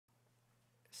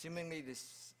seemingly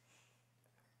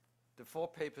the 4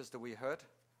 papers that we heard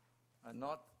are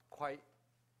not quite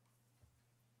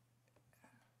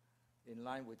in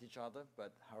line with each other,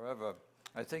 but however,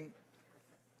 I think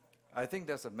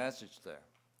there's a message there.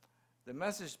 The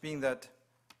message being that,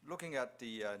 looking at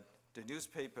the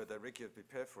newspaper that Ricky had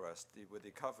prepared for us, with the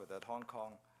cover that Hong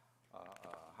Kong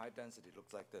high density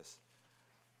looks like this.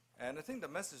 And I think the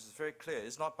message is very clear.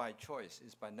 It's not by choice,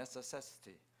 it's by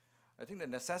necessity. I think the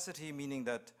necessity meaning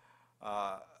that,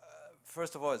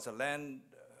 first of all, it's the land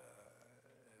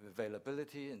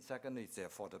availability, and secondly, it's the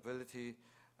affordability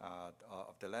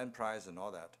of the land price and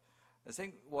all that. I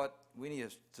think what we need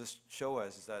to just show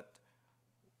us is that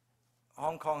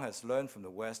Hong Kong has learned from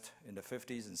the West in the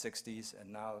 50s and 60s,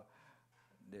 and now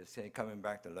they're coming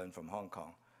back to learn from Hong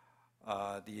Kong.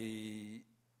 The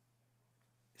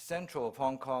central of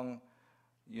Hong Kong,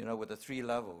 you know, with the 3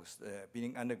 levels,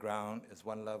 being underground is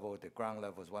 1 level, the ground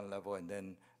level is 1 level, and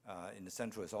then in the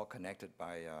central is all connected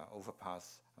by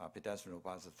overpass, pedestrian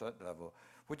overpass, the 3rd level,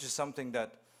 which is something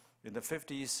that in the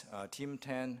 50s, Team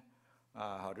 10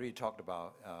 already talked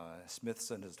about,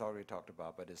 Smithson has already talked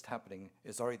about, but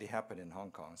it's already happened in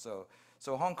Hong Kong. So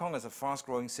Hong Kong is a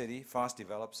fast-growing city,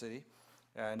 fast-developed city,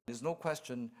 and there's no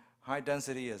question high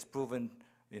density has proven,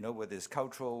 you know, with its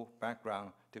cultural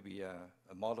background to be a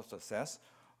model success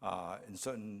in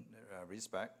certain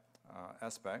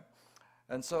aspect.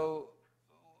 And so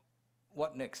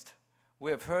what next?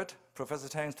 We have heard Professor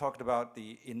Tang talked about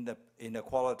the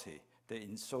inequality,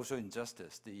 the social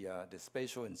injustice, the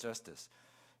spatial injustice.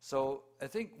 So I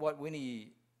think what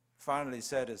Winnie finally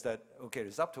said is that, okay,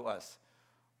 it's up to us,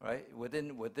 right?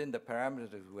 Within the parameters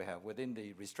we have, within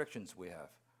the restrictions we have.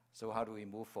 So how do we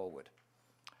move forward?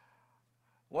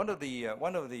 One of the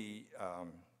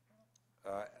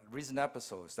recent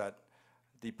episodes that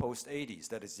the post-80s,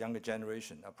 that is younger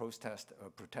generation, are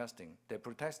protesting. They're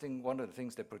protesting, one of the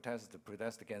things they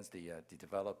protest against the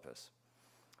developers.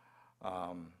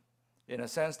 In a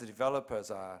sense, the developers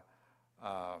are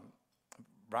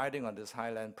riding on this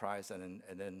high land price and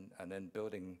then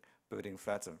building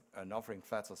flats and offering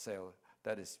flats for sale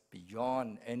that is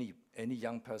beyond any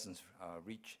young person's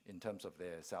reach in terms of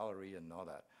their salary and all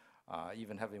that.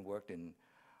 Even having worked in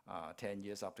 10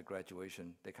 years after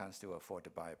graduation, they can't still afford to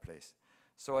buy a place.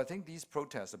 So I think these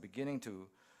protests are beginning to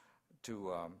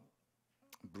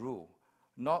brew.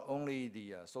 Not only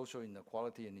the social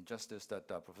inequality and injustice that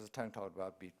Professor Tang talked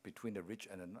about between the rich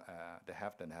and the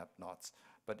have and have-nots,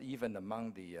 but even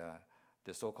among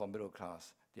the so-called middle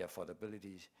class, the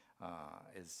affordability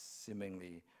is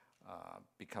seemingly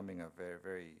becoming a very,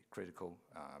 very critical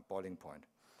boiling point.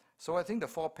 So I think the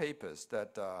 4 papers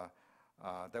that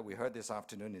we heard this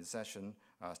afternoon in session,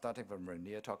 starting from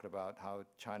Rainier, talked about how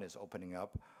China is opening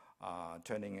up,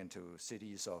 turning into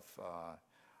cities of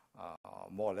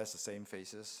more or less the same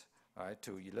faces, right?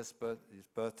 To Elizabeth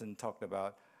Burton talked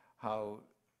about how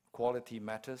quality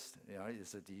matters. You know,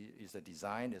 is the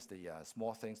design, is the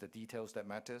small things, the details that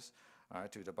matters.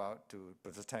 To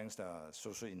Professor Tang's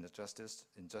social injustice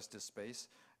space,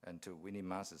 and to Winnie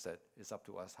Ma's is that it's up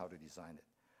to us how to design it.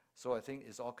 So I think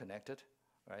it's all connected,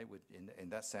 right? In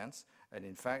that sense, and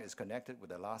in fact, it's connected with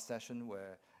the last session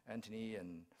where Anthony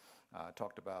and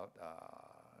talked about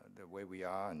the way we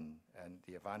are and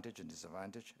the advantage and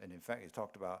disadvantage. And in fact, he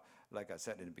talked about, like I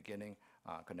said in the beginning,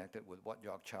 connected with what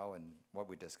York Chow and what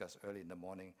we discussed early in the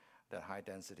morning, that high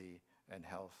density and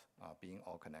health being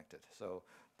all connected. So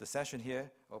the session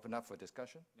here open up for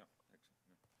discussion. Yeah,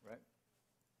 excellent. Right?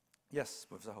 Yes,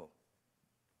 Professor Ho.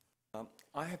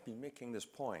 I have been making this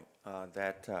point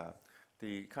that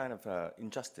the kind of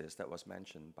injustice that was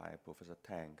mentioned by Professor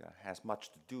Tang has much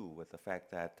to do with the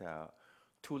fact that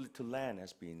too little land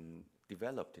has been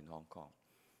developed in Hong Kong.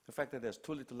 The fact that there's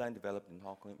too little land developed in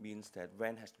Hong Kong means that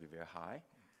rent has to be very high.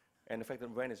 And the fact that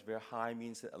rent is very high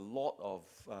means that a lot of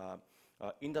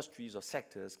industries or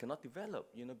sectors cannot develop,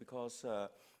 you know, because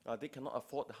they cannot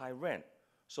afford the high rent.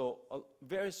 So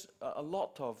there is a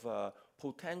lot of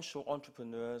potential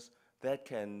entrepreneurs that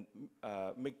can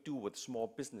make do with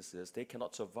small businesses. They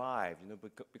cannot survive, you know,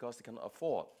 because they cannot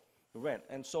afford the rent.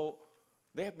 And so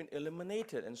they have been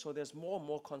eliminated, and so there's more and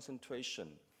more concentration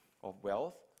of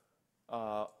wealth,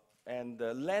 and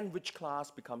the land-rich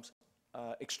class becomes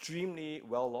extremely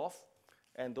well-off,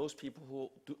 and those people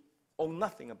who own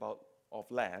nothing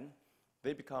of land,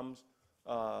 they become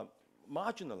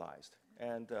marginalized.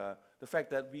 And the fact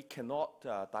that we cannot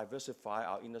diversify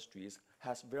our industries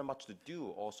has very much to do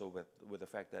also with the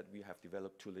fact that we have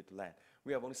developed too little land.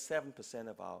 We have only 7%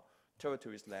 of our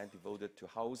territory's land devoted to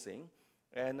housing,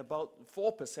 and about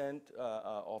 4%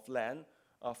 of land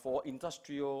for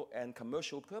industrial and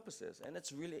commercial purposes. And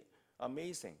it's really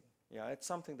amazing. Yeah, it's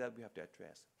something that we have to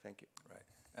address. Thank you. Right.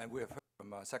 And we have heard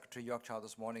from Secretary Yorkchild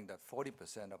this morning that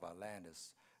 40% of our land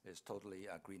is totally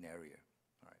a green area.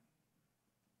 All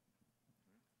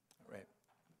right. Right.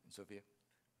 Sophia?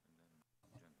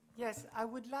 Yes, I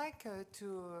would like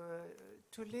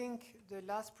to link the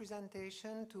last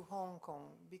presentation to Hong Kong,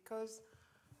 because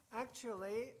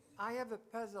actually I have a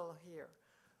puzzle here.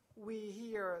 We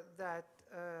hear that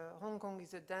Hong Kong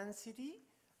is a dense city,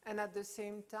 and at the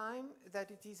same time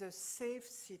that it is a safe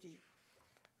city.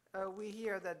 We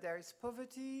hear that there is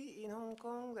poverty in Hong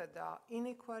Kong, that there are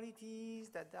inequalities,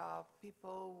 that there are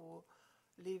people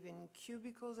who live in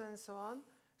cubicles and so on.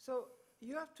 So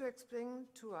you have to explain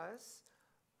to us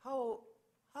how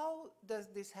does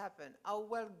this happen? How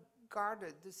well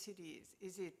guarded the city is?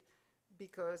 Is it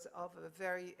because of a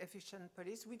very efficient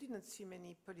police? We didn't see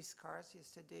many police cars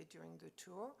yesterday during the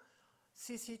tour.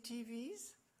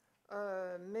 CCTVs,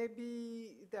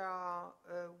 maybe there are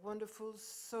wonderful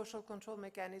social control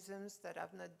mechanisms that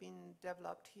have not been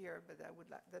developed here, but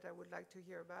that I would like to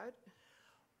hear about.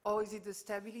 Or is it the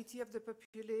stability of the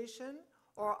population?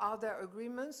 Or are there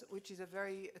agreements, which is a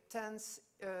very tense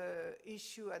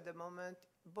issue at the moment,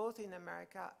 both in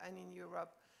America and in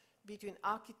Europe, between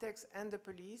architects and the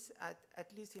police?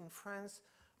 At least in France,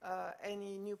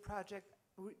 any new project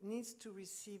needs to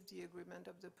receive the agreement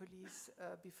of the police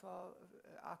before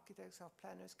architects or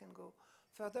planners can go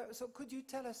further. So could you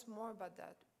tell us more about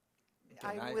that?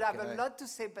 I would have a lot to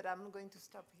say, but I'm going to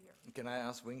stop here. Can I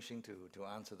ask Wing-Shing to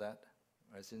answer that?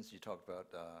 Since you talked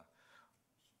about...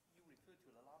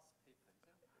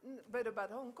 But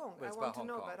about Hong Kong, I want to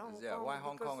know about Hong Kong. Yeah, why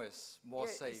Hong Kong is more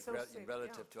safe so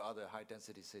relative to other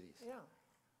high-density cities. Yeah.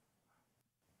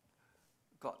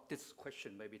 Got this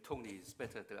question, maybe Tony is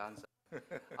better to answer.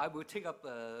 I will take up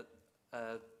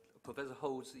Professor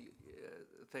Ho's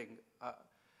thing.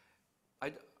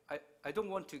 I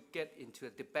don't want to get into a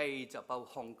debate about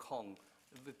Hong Kong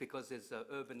because it's an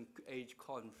urban age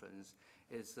conference.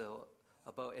 It's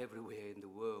about everywhere in the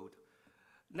world.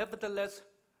 Nevertheless,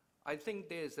 I think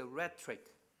there's a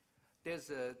rhetoric. There's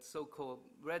a so-called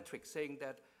rhetoric saying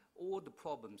that all the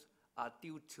problems are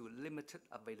due to limited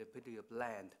availability of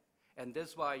land. And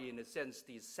that's why, in a sense,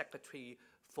 the Secretary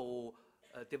for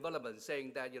Development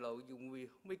saying that,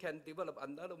 we can develop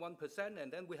another 1%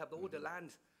 and then we have all the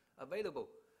land available.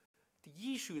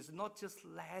 The issue is not just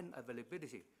land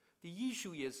availability. The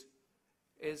issue is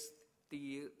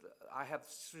I have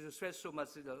stressed so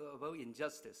much about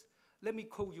injustice. Let me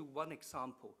quote you one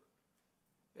example.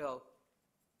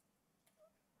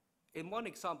 In one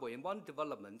example, in one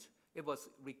development, it was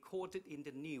recorded in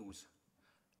the news.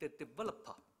 The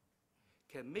developer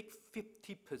can make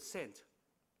 50%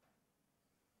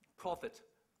 profit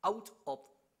out of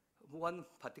one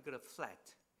particular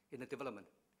flat in a development.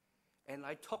 And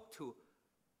I talked to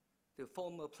the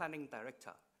former planning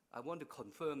director. I want to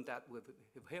confirm that with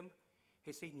him.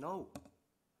 He said, no,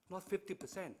 not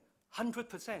 50%,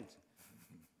 100%.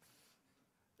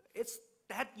 It's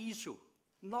that issue,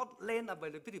 not land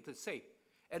availability per se.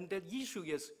 And the issue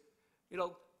is,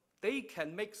 they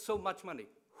can make so much money.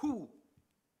 Who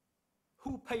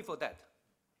pay for that?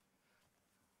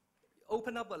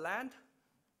 Open up a land,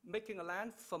 making a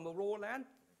land from a raw land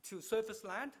to surface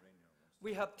land.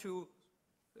 We have to,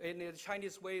 in the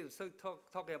Chinese way,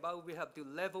 talking about we have to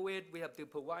level it, we have to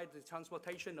provide the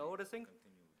transportation, all the things.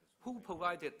 Who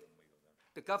provided?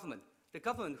 The government. The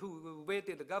government, where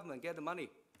did the government get the money?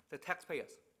 The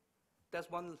taxpayers. That's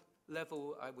one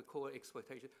level I would call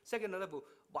exploitation. Second level,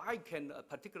 why can a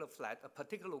particular flat, a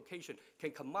particular location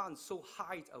can command so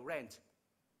high a rent?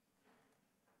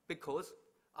 Because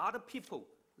other people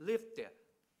live there,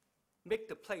 make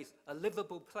the place a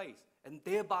livable place, and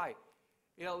thereby,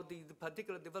 the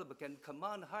particular developer can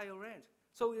command higher rent.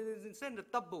 So it is in a sense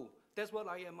double. That's what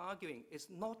I am arguing. It's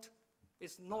not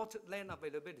land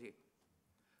availability.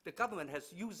 The government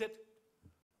has used it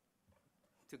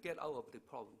to get out of the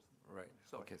problems. Right.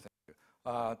 Sorry. Okay, thank you.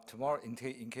 Tomorrow,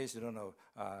 in case you don't know,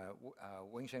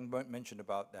 Wing-Shing mentioned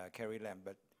about Carrie Lam,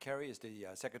 but Carrie is the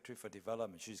Secretary for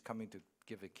Development. She's coming to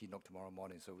give a keynote tomorrow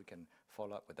morning, so we can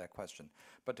follow up with that question.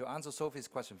 But to answer Sophie's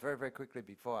question very, very quickly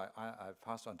before I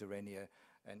pass on to Rainier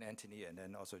and Anthony and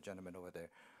then also a gentleman over there.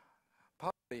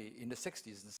 Probably in the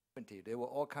 60s and 70s, there were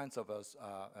all kinds of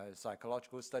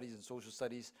psychological studies and social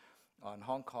studies on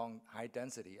Hong Kong high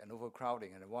density and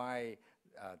overcrowding and why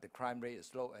the crime rate is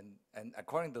low. And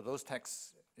according to those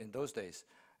texts in those days,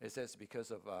 it says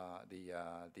because of the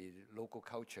local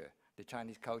culture, the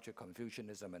Chinese culture,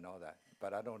 Confucianism and all that.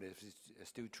 But I don't know if it's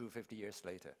still true 50 years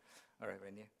later. All right,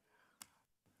 Rainier.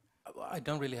 Well, I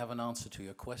don't really have an answer to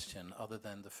your question, other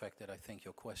than the fact that I think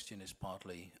your question is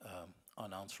partly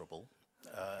unanswerable.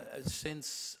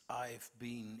 Since I've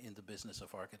been in the business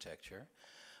of architecture,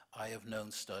 I have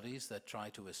known studies that try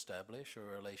to establish a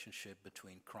relationship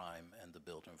between crime and the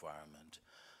built environment.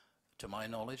 To my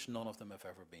knowledge, none of them have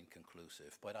ever been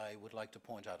conclusive. But I would like to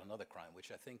point out another crime,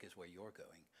 which I think is where you're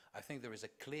going. I think there is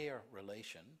a clear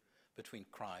relation between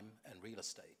crime and real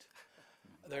estate.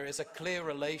 There is a clear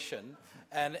relation,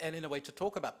 and in a way, to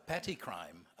talk about petty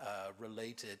crime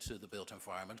related to the built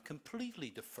environment completely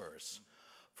differs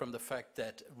from the fact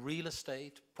that real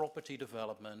estate, property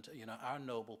development, our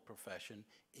noble profession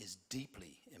is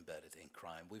deeply embedded in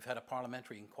crime. We've had a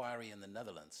parliamentary inquiry in the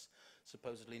Netherlands,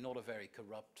 supposedly not a very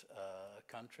corrupt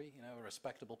country, a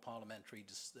respectable parliamentary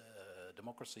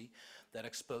democracy, that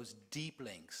exposed deep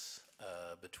links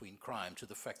between crime to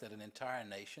the fact that an entire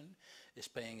nation is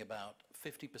paying about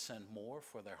 50% more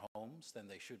for their homes than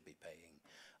they should be paying.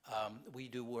 We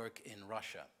do work in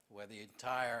Russia, where the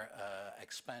entire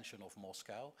expansion of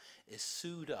Moscow is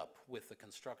sued up with the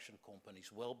construction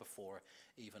companies well before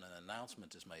even an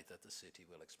announcement is made that the city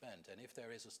will expand. And if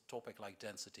there is a topic like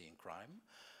density in crime,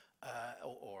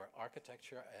 or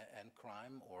architecture and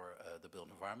crime, or the built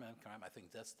environment and crime, I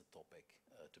think that's the topic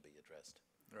to be addressed.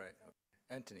 Right.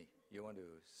 Anthony, you want to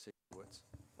say words?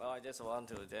 Well, I just want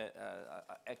to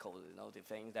echo, the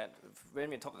thing that when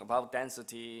we talk about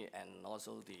density and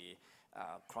also the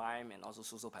crime and also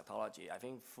social pathology, I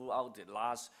think throughout the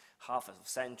last half a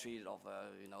century of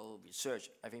research,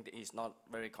 I think it is not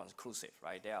very conclusive,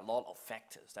 right? There are a lot of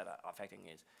factors that are affecting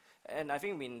it. And I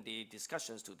think in the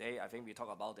discussions today, I think we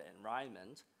talk about the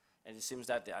environment, and it seems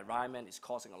that the environment is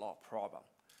causing a lot of problem.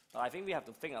 But I think we have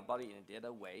to think about it in the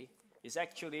other way. Is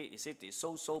it the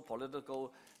social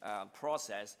political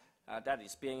process that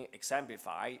is being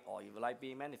exemplified, or if you like,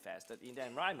 being manifested in the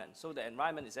environment? So the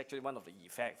environment is actually one of the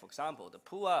effects. For example, the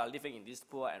poor are living in this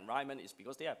poor environment is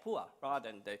because they are poor, rather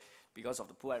than because of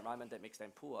the poor environment that makes them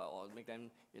poor, or make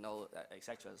them,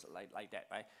 etc. like that,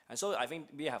 right? And so I think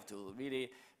we have to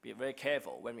really be very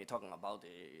careful when we're talking about the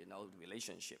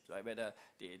relationships, right? Whether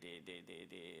the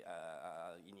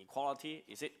inequality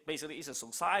is it's a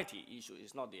society issue.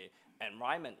 It's not the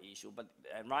environment issue, but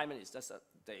the environment is just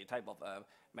the type of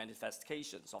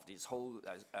manifestations of this whole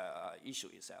issue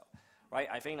itself, right?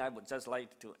 I think I would just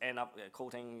like to end up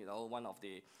quoting one of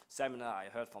the seminar I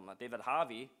heard from David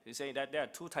Harvey, who say that there are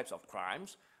two types of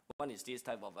crimes. One is this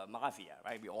type of mafia,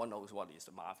 right? We all know what is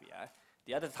the mafia.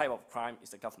 The other type of crime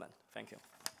is the government. Thank you.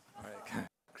 All right.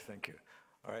 Thank you.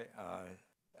 All right.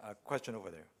 A question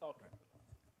over there.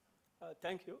 Okay.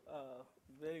 Thank you.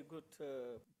 Very good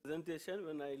presentation.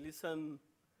 When I listen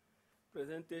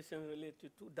presentation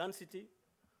related to density,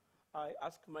 I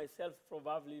ask myself,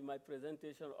 probably my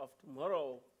presentation of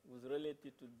tomorrow was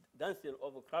related to density and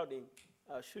overcrowding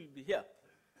should be here.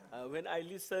 When I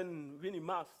listen Winnie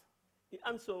Mas, he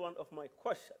answered one of my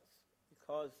questions,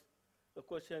 because the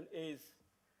question is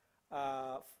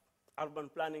urban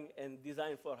planning and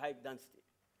design for high density.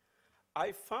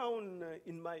 I found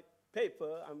in my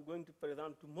paper I'm going to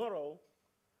present tomorrow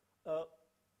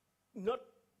not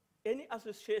any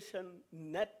association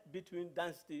net between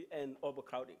density and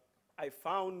overcrowding. I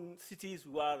found cities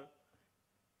were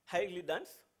highly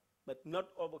dense, but not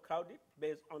overcrowded,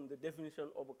 based on the definition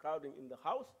of overcrowding in the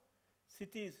house.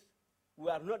 Cities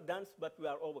were not dense, but we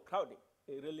are overcrowding,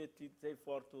 related,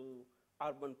 therefore, to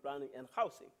urban planning and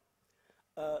housing.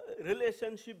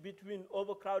 Relationship between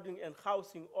overcrowding and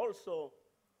housing also,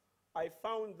 I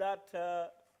found that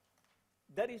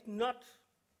there is not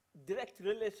direct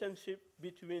relationship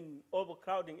between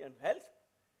overcrowding and health,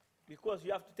 because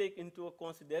you have to take into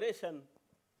consideration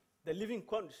the living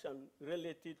condition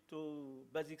related to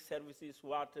basic services,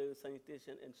 water,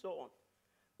 sanitation, and so on.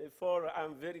 Therefore,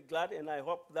 I'm very glad, and I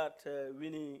hope that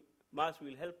Winnie Mas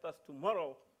will help us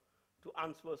tomorrow to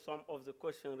answer some of the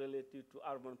questions related to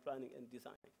urban planning and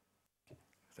design.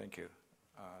 Thank you.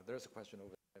 There's a question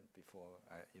over there before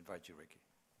I invite you, Ricky.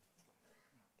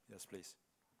 Yes, please.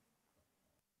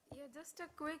 Yeah, just a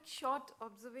quick short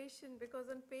observation, because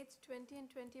on page 20 and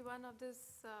 21 of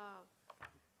this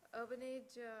Urban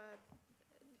Age,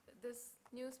 this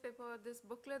newspaper, this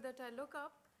booklet that I look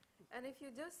up, and if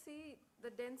you just see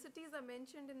the densities are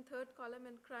mentioned in third column,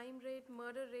 and crime rate,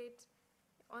 murder rate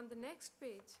on the next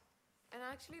page. And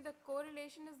actually the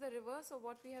correlation is the reverse of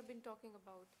what we have been talking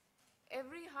about.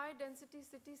 Every high density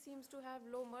city seems to have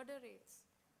low murder rates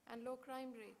and low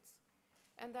crime rates.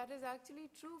 And that is actually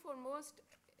true for most,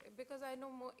 because I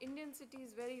know more Indian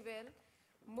cities very well.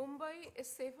 Mumbai is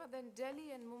safer than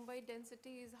Delhi, and Mumbai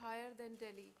density is higher than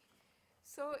Delhi.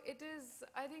 So it is,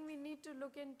 I think we need to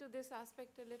look into this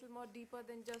aspect a little more deeper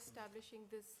than just establishing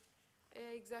this,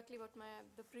 exactly what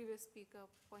the previous speaker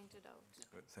pointed out.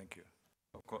 Good, thank you.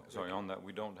 Sorry, on that,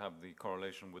 we don't have the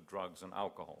correlation with drugs and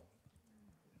alcohol,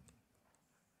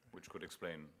 which could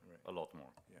explain a lot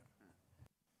more. Yeah.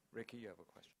 Ricky, you have a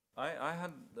question?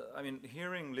 I mean,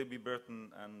 hearing Libby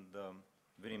Burton and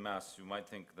Vinnie Maas, you might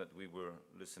think that we were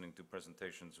listening to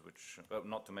presentations which,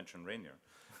 not to mention Rainier,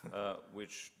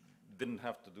 which didn't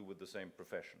have to do with the same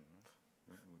profession.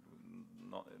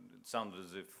 It sounded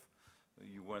as if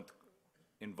you weren't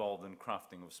involved in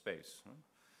crafting of space.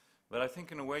 But I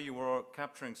think in a way you were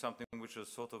capturing something which is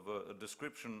sort of a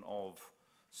description of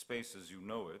space as you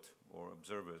know it or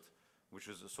observe it, which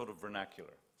is a sort of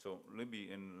vernacular. So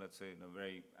Libby, in, let's say, in a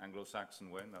very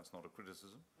Anglo-Saxon way, and that's not a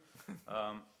criticism,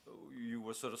 you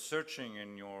were sort of searching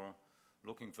in your,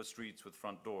 looking for streets with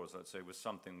front doors, let's say, with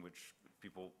something which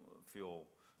people feel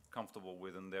comfortable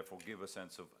with and therefore give a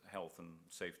sense of health and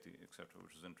safety, etc.,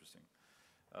 which is interesting.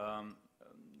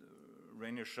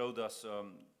 Rainier showed us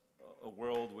a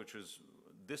world which is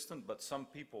distant, but some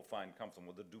people find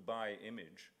comfortable. The Dubai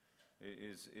image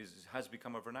has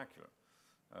become a vernacular.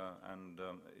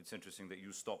 It's interesting that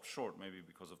you stopped short, maybe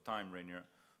because of time, Rainier,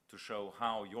 to show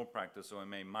how your practice,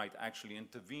 OMA, might actually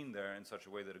intervene there in such a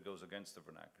way that it goes against the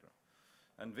vernacular.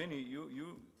 And Vinnie,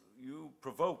 you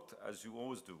provoked, as you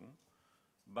always do,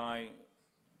 by,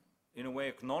 in a way,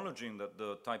 acknowledging that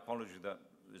the typology that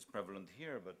is prevalent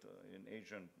here, but in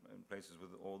Asia and in places with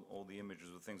all the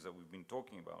images of things that we've been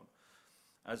talking about,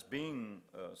 as being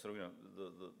sort of, you know,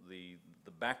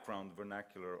 the background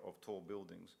vernacular of tall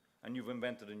buildings, and you've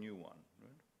invented a new one,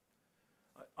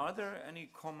 right? Are there any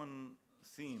common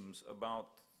themes about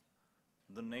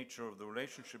the nature of the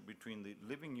relationship between the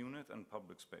living unit and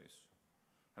public space?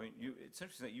 I mean, it's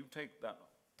interesting that you take that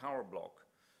tower block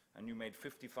and you made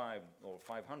 55 or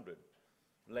 500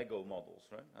 Lego models,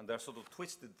 right? And they're sort of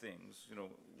twisted things, you know,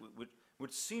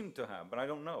 which seem to have, but I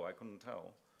don't know, I couldn't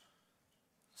tell,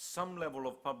 some level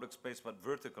of public space but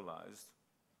verticalized.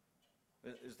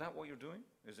 Is that what you're doing?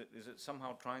 Is it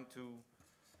somehow trying to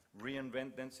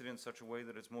reinvent density in such a way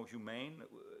that it's more humane,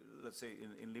 let's say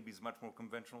in Libby's much more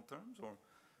conventional terms,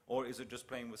 or is it just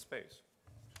playing with space?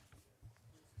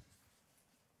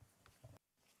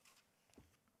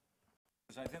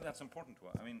 Because I think that's important to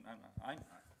us. I mean,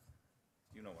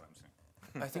 you know what I'm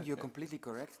saying. I think you're completely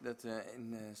correct that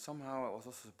somehow I was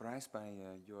also surprised by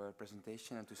your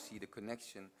presentation and to see the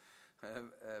connection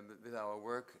with our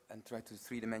work and try to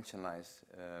three-dimensionalize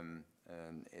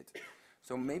it.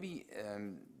 So maybe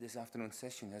this afternoon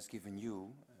session has given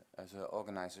you, as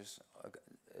organizers,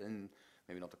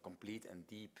 maybe not a complete and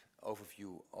deep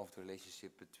overview of the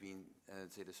relationship between,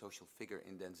 say, the social figure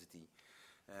in density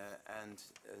and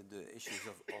the issues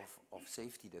of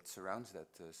safety that surrounds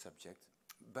that subject.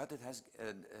 But it has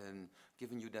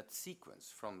given you that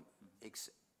sequence from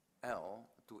XL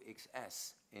to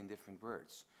XS in different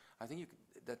words. I think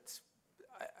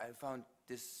I found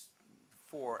this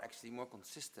four actually more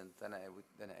consistent than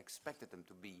I expected them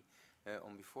to be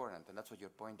on beforehand, and that's what you're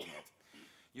pointing at.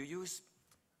 You use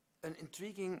an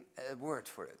intriguing word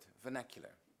for it,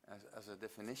 vernacular, as a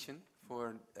definition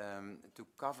for to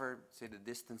cover, say, the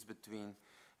distance between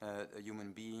a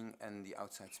human being and the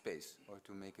outside space, or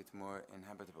to make it more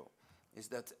inhabitable. Is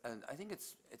that? I think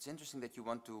it's interesting that you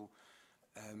want to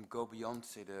go beyond,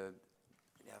 say, the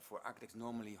for architects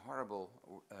normally horrible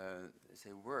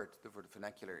say word. The word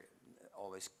vernacular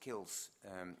always kills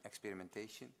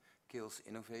experimentation, kills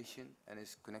innovation, and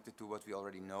is connected to what we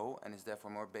already know, and is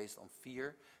therefore more based on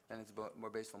fear than it's more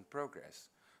based on progress.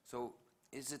 So,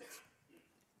 is it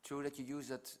true that you use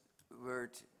that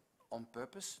word on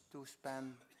purpose to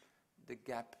span the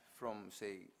gap from,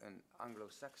 say, an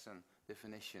Anglo-Saxon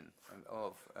definition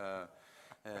of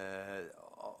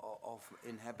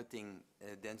inhabiting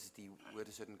density with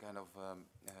a certain kind of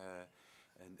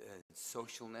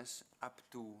socialness up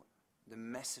to the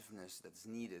massiveness that's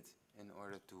needed in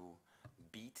order to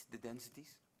beat the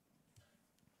densities?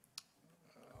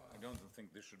 I don't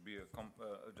think this should be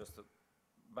just a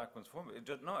backwards form.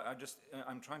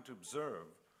 I'm trying to observe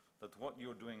that what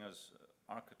you're doing as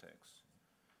architects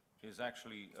is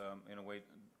actually, in a way,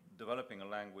 developing a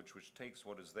language which takes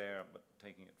what is there but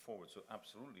taking it forward. So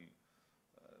absolutely,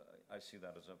 I see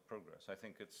that as a progress. I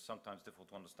think it's sometimes difficult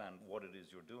to understand what it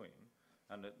is you're doing,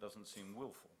 and it doesn't seem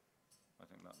willful. I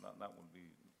think that would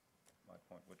be my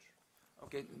point, which...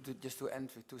 Okay, just to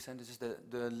end with two sentences,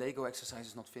 the Lego exercise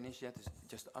is not finished yet, it's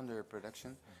just under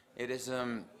production. It is,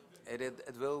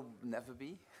 it will never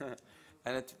be.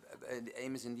 And the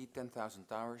aim is indeed 10,000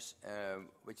 towers,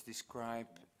 which describe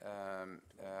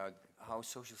how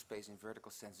social space in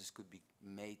vertical senses could be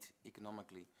made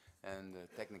economically and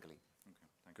technically.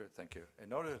 Okay, good, thank you.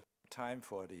 In order time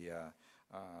for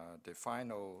the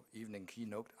final evening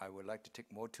keynote, I would like to take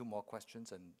two more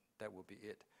questions, and that will be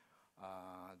it.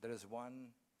 There is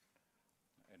one.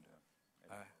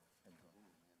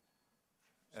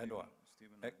 Edward.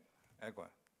 Edward.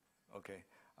 Okay.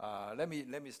 Let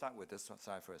me start with this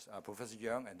side first. Professor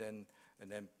Young, and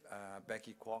then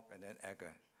Becky Kwok, and then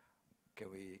Edgar. Can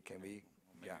we?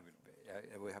 Yeah.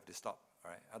 We have to stop.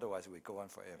 All right. Otherwise, we go on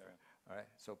forever. Yeah. All right.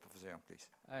 So, Professor Young, please.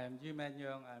 I am Yuman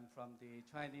Young. I'm from the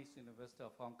Chinese University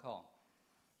of Hong Kong.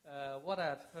 What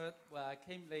I've heard, well, I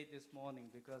came late this morning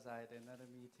because I had another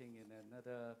meeting in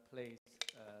another place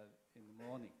in the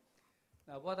morning.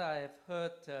 Now, what I have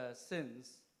heard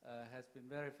since has been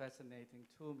very fascinating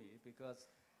to me because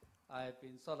I've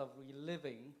been sort of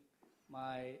reliving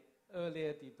my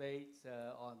earlier debates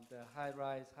on the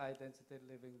high-rise, high-density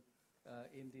living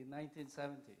in the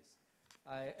 1970s.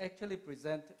 I actually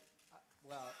presented,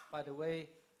 well, by the way,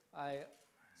 I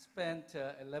spent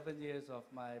 11 years of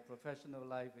my professional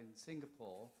life in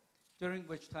Singapore, during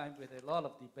which time we had a lot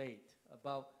of debate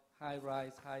about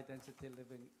high-rise, high-density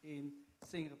living in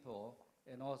Singapore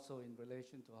and also in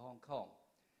relation to Hong Kong.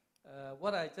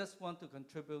 What I just want to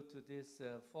contribute to this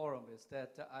forum is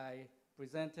that I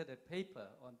presented a paper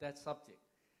on that subject,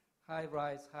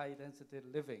 high-rise, high-density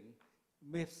living,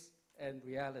 myths and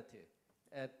reality,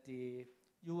 at the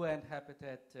UN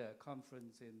Habitat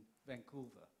Conference in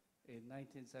Vancouver in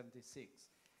 1976.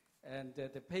 And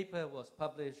the paper was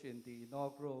published in the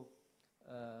inaugural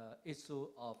issue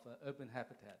of Urban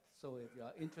Habitat. So if you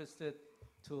are interested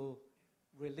to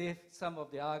relive some of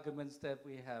the arguments that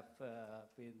we have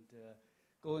been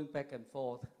going back and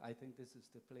forth, I think this is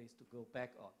the place to go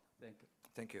back on. Thank you.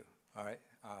 Thank you. All right.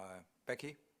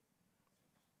 Becky?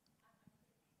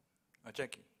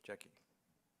 Jackie.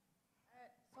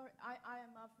 Sorry, I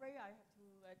am afraid I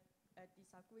have to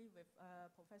disagree with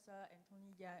Professor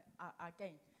Anthony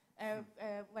again.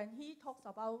 When he talks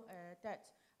about that,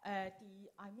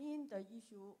 the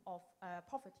issue of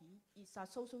poverty is a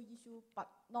social issue, but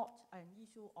not an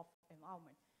issue of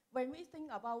environment. When we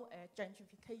think about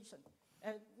gentrification,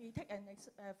 we take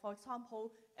for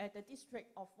example, the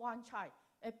district of Wan Chai.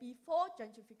 Before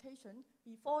gentrification,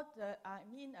 before the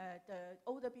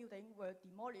older buildings were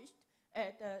demolished,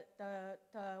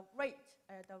 the rate,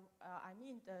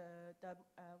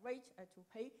 rate to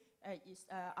pay is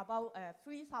about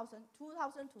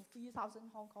 2,000 to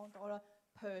 3,000 Hong Kong dollar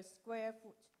per square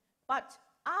foot. But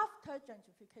after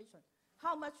gentrification,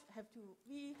 how much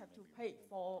we have to pay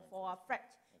for a flat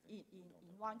in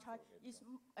Wan Chai is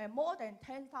more than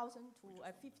 10,000 to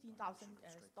 15,000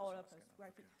 dollar per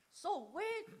square feet. So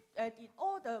where did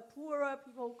all the poorer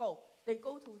people go? They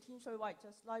go to Tin Shui Wai,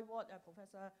 just like what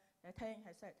Professor Tang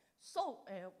has said. So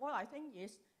what I think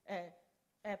is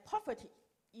poverty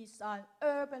is an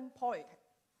urban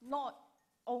politics, not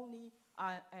only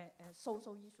a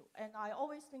social issue. And I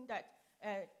always think that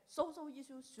social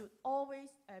issues should always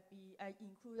be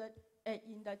included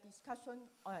in the discussion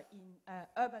in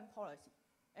urban policy.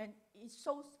 And it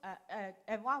shows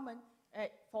environment,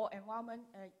 for environment,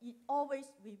 it always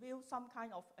reveals some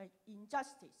kind of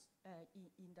injustice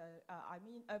in the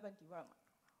urban development.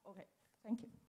 Okay, thank you.